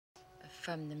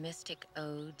From the mystic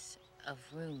odes of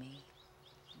Rumi.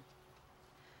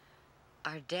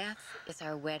 Our death is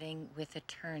our wedding with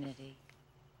eternity.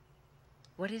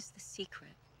 What is the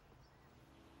secret?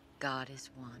 God is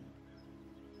one.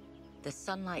 The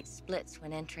sunlight splits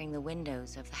when entering the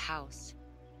windows of the house.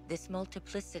 This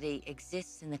multiplicity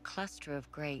exists in the cluster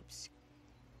of grapes.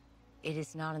 It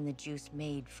is not in the juice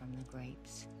made from the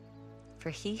grapes.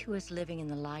 For he who is living in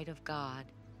the light of God,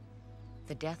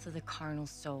 the death of the carnal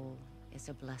soul is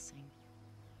a blessing.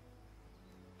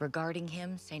 Regarding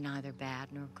him, say neither bad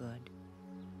nor good,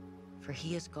 for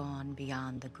he is gone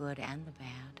beyond the good and the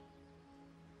bad.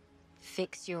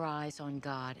 Fix your eyes on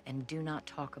God and do not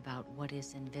talk about what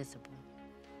is invisible,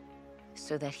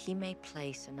 so that he may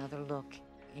place another look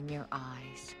in your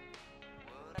eyes.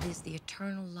 It is the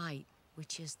eternal light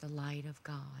which is the light of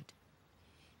God.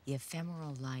 The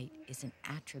ephemeral light is an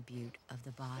attribute of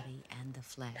the body and the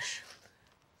flesh.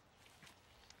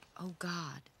 O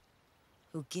God,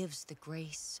 who gives the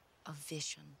grace of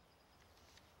vision,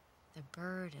 the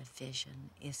bird of vision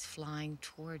is flying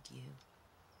toward you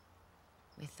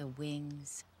with the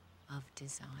wings of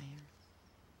desire.